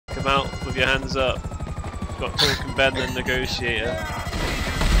Come out with your hands up. Got talking Ben the negotiator.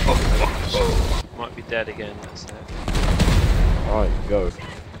 Might be dead again, that's it. Alright, go.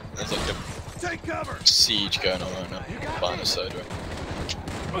 There's like a siege going on right now. Buying a soda.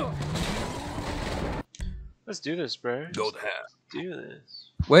 Let's do this, bro. Let's do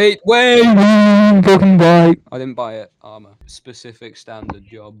this. Wait, fucking buy. I didn't buy it. Armor. Specific standard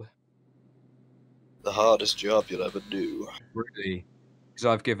job. The hardest job you'll ever do. Really? Because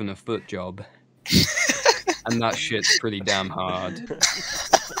I've given a foot job. And that shit's pretty damn hard.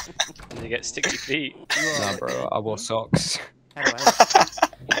 And you get sticky feet. Nah, bro, I wore socks.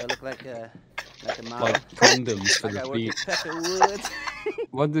 I look like a mom. Like condoms for the I work feet. at Pepper Woods.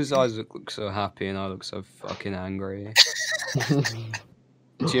 Why does Isaac look so happy and I look so fucking angry?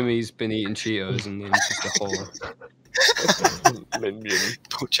 Jimmy's been eating Cheetos and Liam's just a whore. Minion.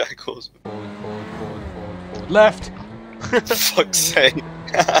 Poor jackals. Forward. Left! Fuck's sake.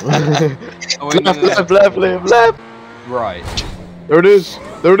 Oh, wait, no. Left. Right. There it is.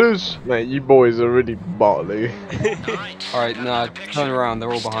 Mate, you boys are really bartley. Alright, nah, turn around,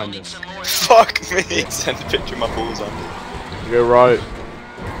 they're all behind us. Fuck me. Send a picture of my balls on. Go right.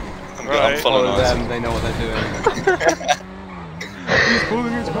 I'm following Follow them, Isaac. they know what they're doing. He's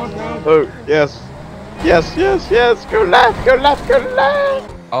pulling his gun down. Oh, yes. Go left.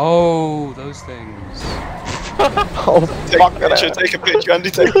 Oh, those things. Oh, fuck Take a picture,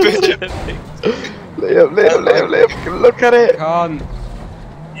 Andy, take a picture. Liam. Look at it. Can't.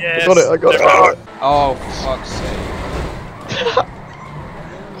 Yes. I got it. Oh, for fuck's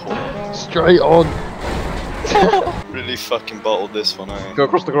sake. Straight on. Really fucking bottled this one, eh? Go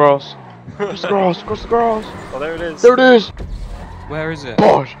across the grass. Across the grass. Oh, there it is. There it is. Where is it?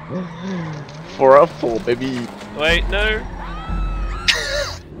 Bosh. 4 out of 4, baby. Wait, no.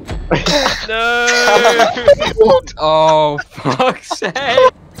 No. What? Oh, fuck's sake.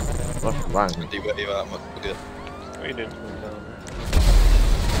 Left, right. Andy, where you at? We're good. What are you doing? Down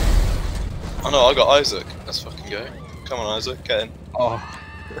Oh no, I got Isaac. Let's fucking go. Come on, Isaac, get in. Oh,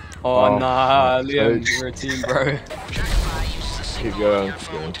 Oh, nah, fuck's Liam, sake. we're a team, bro. Keep going.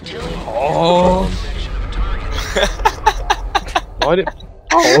 Oh. Why did?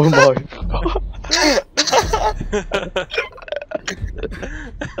 Oh my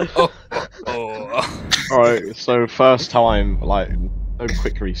Oh. Alright, so first time, like, no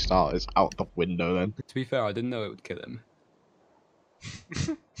quick restart is out the window then. To be fair, I didn't know it would kill him.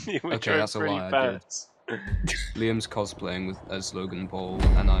 You were Okay, that's a pretty lie, I did. fast. Liam's cosplaying as Logan Paul,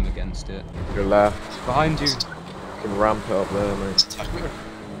 and I'm against it. Go left. Behind you. You can ramp it up there, mate.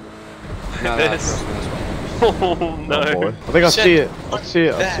 No, This. trust me, this one. Oh no. Oh boy. I think I see it. I see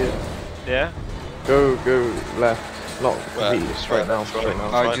it. Yeah? Go left. Not Where? completely straight now. Straight now.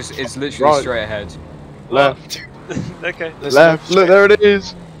 Alright, it's literally Right. straight ahead. Left. Okay. Left. Look, there it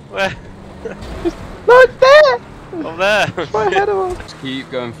is. Where? Look there. Oh, there. Right ahead of us. Just keep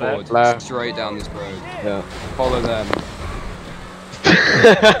going forward. Left. Straight down this road. Yeah. Follow them.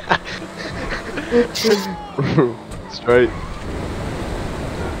 Straight.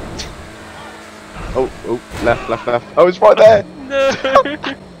 Oh, left. Oh, it's right there. No.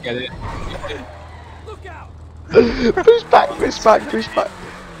 Get it? Push back.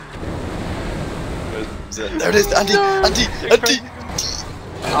 There it is, Andy, No. Andy.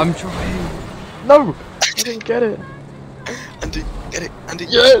 I'm trying. No, I didn't get it. Andy, get it, Andy.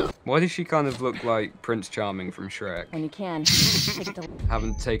 Yeah. Why does she kind of look like Prince Charming from Shrek? When you can. Take it to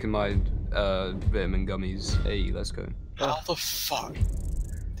Haven't taken my vitamin gummies. Hey, let's go. How the fuck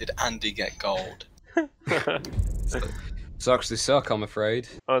did Andy get gold? Sucks they suck, I'm afraid.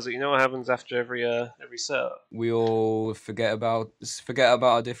 I was like, you know what happens after every setup? We all forget about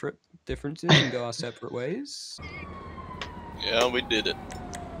our differences and go our separate ways. Yeah, we did it.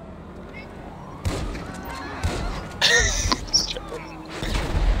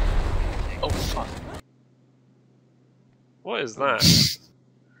 Oh fuck. What is that?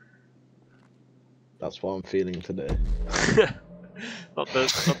 That's what I'm feeling today. not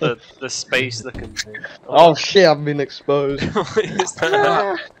the space looking thing. Oh shit, I've been exposed. What is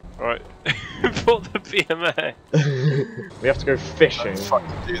that? Right. Who bought the BMA? We have to go fishing. Fucking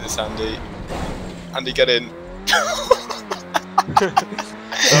do this, Andy. Andy, get in.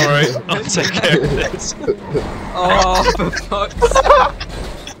 Alright, I'll take care of this. Oh, for fuck's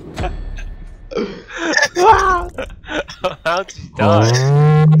How did you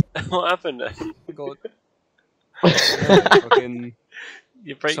die? What happened then? God. Fucking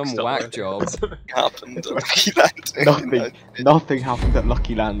Your brakes some stopped whack working. job. Happened. Lucky landing. Nothing happened at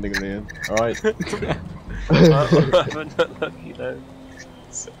Lucky Landing, Liam. Alright. I haven't got lucky though.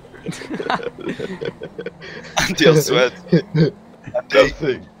 Andy, I swear.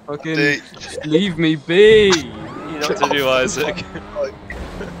 Nothing. Fucking just leave me be. You know what to do, Isaac.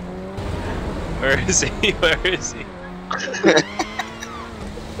 Where is he? Where is he?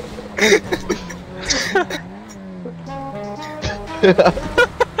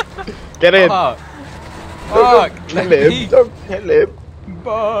 Get in. Fuck. Don't Fuck. kill Let him. me. Don't kill him.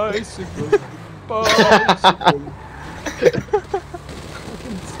 Bicycle. Bicycle.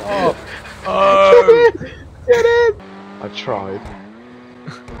 Fucking stop. Oh. Get in. I tried.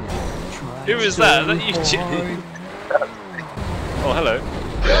 Who is that? Is that you, Jimmy? Oh, hello.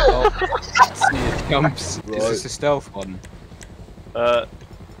 Oh, see it comes. Is this a stealth one?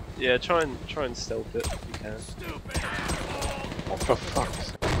 Yeah, try and stealth it if you can. Oh, for fuck's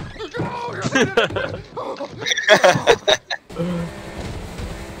sake.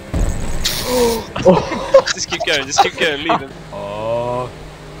 Just keep going, leave him. Oh.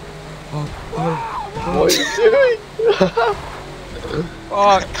 What are you doing?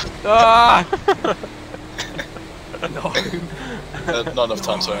 Fuck. Ah. No. Not enough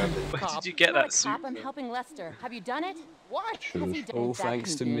time, sorry. Where did you get that suit? I'm helping Lester. Have you done it? What? Has he done All it that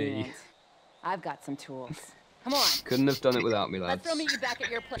thanks to me. convenient? I've got some tools. Come on. Couldn't have done it without me, lads. Let's meet you back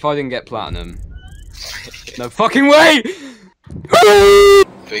at your place. If I didn't get platinum. No fucking way! Here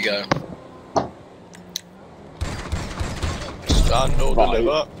we go. Stand or Right.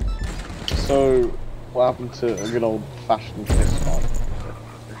 deliver. So, what happened to a good old fashioned fist fight?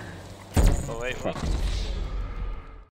 Oh wait, what?